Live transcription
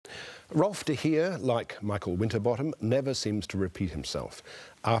Rolf de Heer, like Michael Winterbottom, never seems to repeat himself.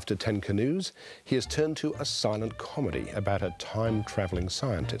 After 10 Canoes, he has turned to a silent comedy about a time-travelling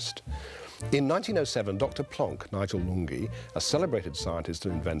scientist. In 1907, Dr. Plonk, Nigel Lungi, a celebrated scientist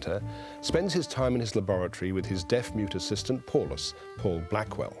and inventor, spends his time in his laboratory with his deaf-mute assistant Paulus, Paul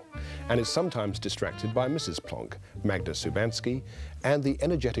Blackwell, and is sometimes distracted by Mrs. Plonk, Magda Subansky, and the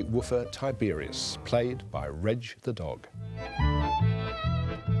energetic woofer Tiberius, played by Reg the dog.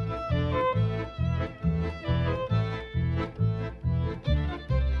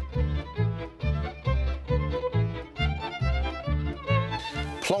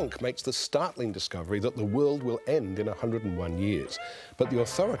 Plonk makes the startling discovery that the world will end in 101 years, but the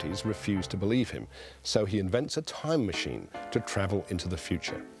authorities refuse to believe him, so he invents a time machine to travel into the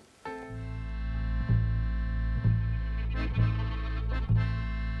future.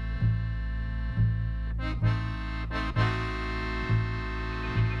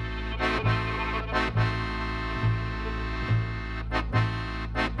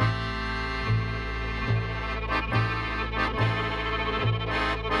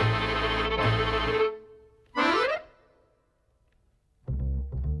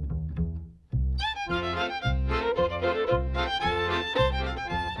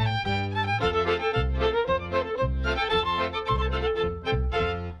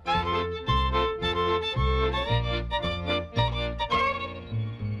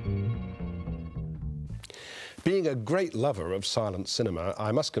 Being a great lover of silent cinema,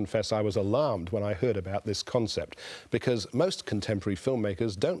 I must confess I was alarmed when I heard about this concept, because most contemporary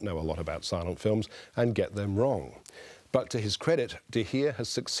filmmakers don't know a lot about silent films and get them wrong. But to his credit, de Heer has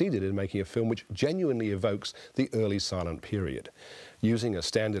succeeded in making a film which genuinely evokes the early silent period, using a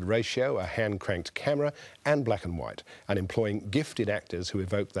standard ratio, a hand-cranked camera and black and white, and employing gifted actors who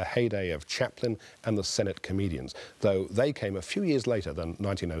evoke the heyday of Chaplin and the Senate comedians, though they came a few years later than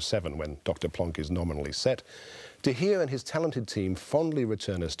 1907, when Dr. Plonk is nominally set. De Heer and his talented team fondly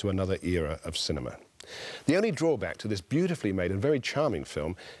return us to another era of cinema. The only drawback to this beautifully made and very charming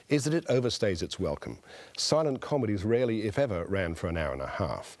film is that it overstays its welcome. Silent comedies rarely, if ever, ran for an hour and a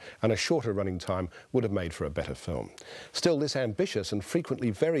half, and a shorter running time would have made for a better film. Still, this ambitious and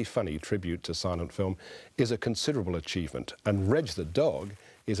frequently very funny tribute to silent film is a considerable achievement, and Reg the dog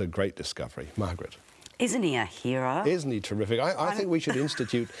is a great discovery. Margaret. Isn't he a hero? Isn't he terrific? I think we should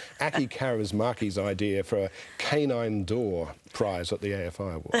institute Aki Kaurismäki's idea for a canine door prize at the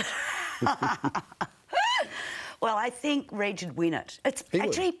AFI Awards. Well, I think Reg would win it. It's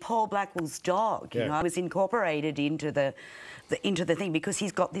actually Paul Blackwell's dog. You know, it was incorporated into the thing because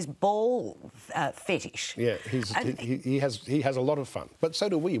he's got this ball fetish. Yeah, he has a lot of fun. But so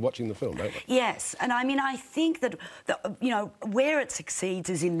do we watching the film, don't we? Yes, and I mean, I think that you know, where it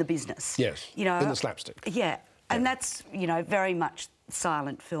succeeds is in the business. Yes. You know, in the slapstick. Yeah, and that's, you know, very much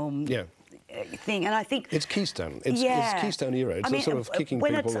silent film. Yeah. Thing, and I think it's Keystone. It's Keystone era. It's sort of kicking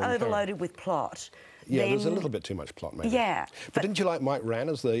when people it's overloaded with plot. Yeah, there's a little bit too much plot, maybe. Yeah, but didn't you like Mike Rann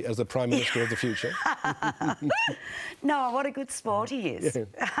as the Prime Minister of the future? No, what a good sport he is.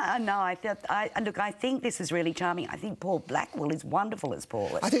 Yeah. No, look, I think this is really charming. I think Paul Blackwell is wonderful as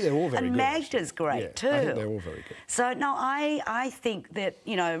Paul. I think they're all very good. And Magda's great too. I think they're all very good. So no, I think that,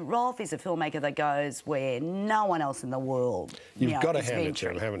 you know, Rolf is a filmmaker that goes where no one else in the world. You've got to hand it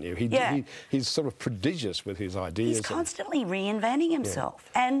to him, haven't you? He's sort of prodigious with his ideas. He's constantly reinventing himself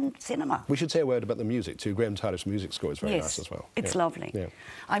and cinema. We should say a word about the music too. Graham Titus' music score is very nice as well. It's lovely. Yeah.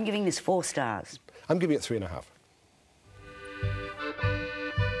 I'm giving this 4 stars. I'm giving it 3.5.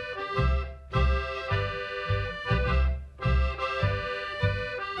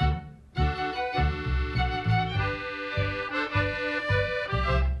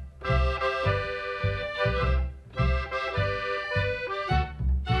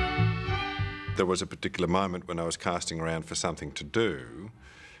 There was a particular moment when I was casting around for something to do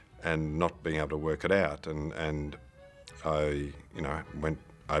and not being able to work it out, and I, you know,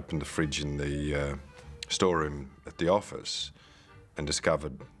 opened the fridge in the storeroom at the office and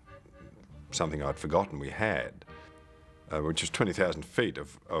discovered something I'd forgotten we had, which was 20,000 feet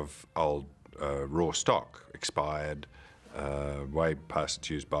of old raw stock, expired, way past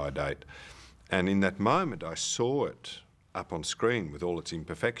its use-by date. And in that moment I saw it up on screen with all its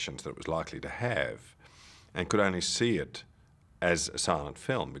imperfections that it was likely to have, and could only see it as a silent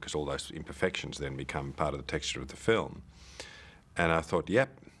film, because all those imperfections then become part of the texture of the film. And I thought, yep,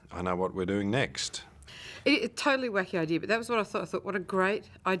 I know what we're doing next. A totally wacky idea, but that was what I thought. I thought, what a great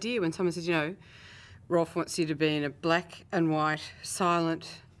idea when someone says, you know, Rolf wants you to be in a black and white,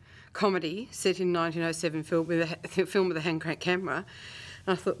 silent comedy set in 1907 film with a hand-crank camera.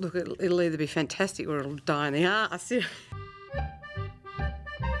 And I thought, look, it'll either be fantastic or it'll die in the arse.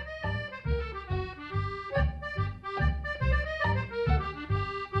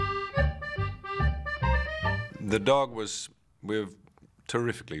 The dog was... We're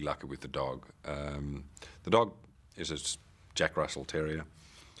terrifically lucky with the dog. The dog is a Jack Russell Terrier,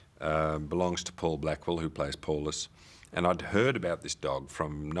 belongs to Paul Blackwell, who plays Paulus. And I'd heard about this dog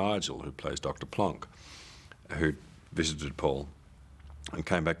from Nigel, who plays Dr. Plonk, who visited Paul and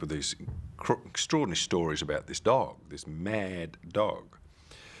came back with these extraordinary stories about this dog, this mad dog.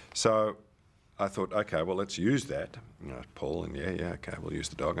 So I thought, okay, well, let's use that. You know, Paul, and yeah, okay, we'll use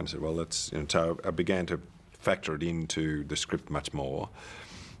the dog. And I said, well, let's, you know, so I began to factor it into the script much more.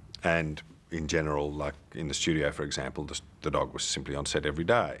 And in general, like in the studio, for example, the dog was simply on set every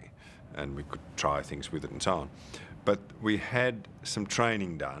day, and we could try things with it and so on. But we had some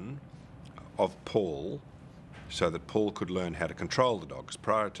training done of Paul so that Paul could learn how to control the dog, because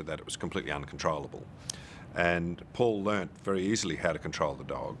prior to that it was completely uncontrollable. And Paul learnt very easily how to control the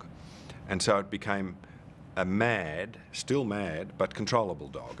dog, and so it became a mad, still mad, but controllable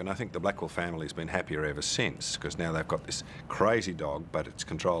dog. And I think the Blackwell family has been happier ever since, because now they've got this crazy dog, but it's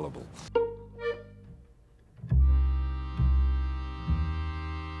controllable.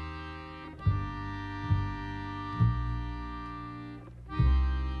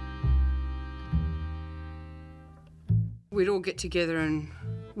 We'd all get together and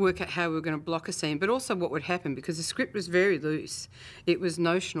work out how we were going to block a scene, but also what would happen, because the script was very loose. It was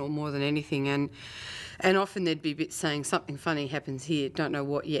notional more than anything, and often there'd be bits saying something funny happens here, don't know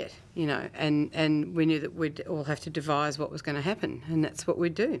what yet, you know, and we knew that we'd all have to devise what was going to happen, and that's what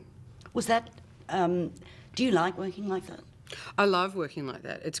we'd do. Was that, do you like working like that? I love working like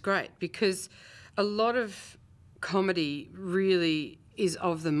that. It's great, because a lot of comedy really is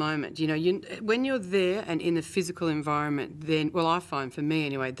of the moment. You know, when you're there and in the physical environment, then, well, I find for me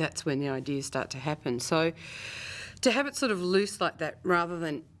anyway, that's when the ideas start to happen. So to have it sort of loose like that, rather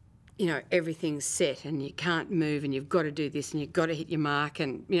than, you know, everything's set and you can't move and you've got to do this and you've got to hit your mark,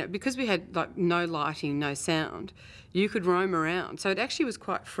 and, you know, because we had like no lighting, no sound, you could roam around. So it actually was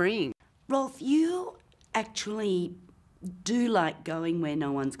quite freeing. Rolf, you actually do like going where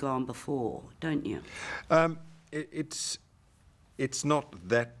no one's gone before, don't you? It's not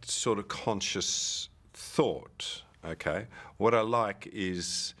that sort of conscious thought, okay? What I like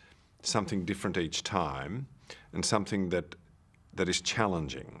is something different each time, and something that is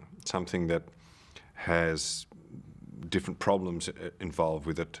challenging, something that has different problems involved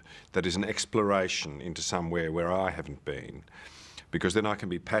with it, that is an exploration into somewhere where I haven't been, because then I can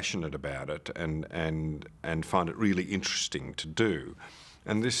be passionate about it and find it really interesting to do.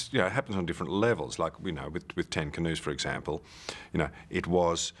 And this, you know, happens on different levels. Like, you know, with 10 Canoes, for example, you know, it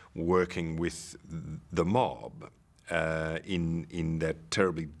was working with the mob in that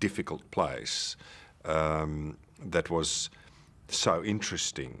terribly difficult place that was so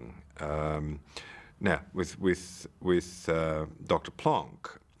interesting. Now, with Dr.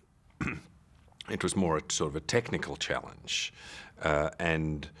 Plonk, it was more a sort of a technical challenge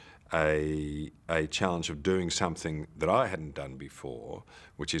and a challenge of doing something that I hadn't done before,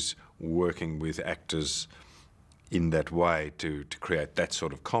 which is working with actors in that way to create that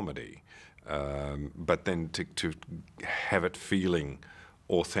sort of comedy, but then to have it feeling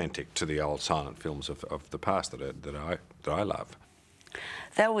authentic to the old silent films of the past that I love.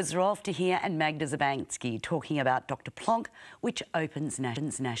 That was Rolf de Heer and Magda Zabansky talking about Dr. Plonk, which opens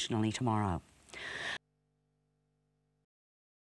nationally tomorrow.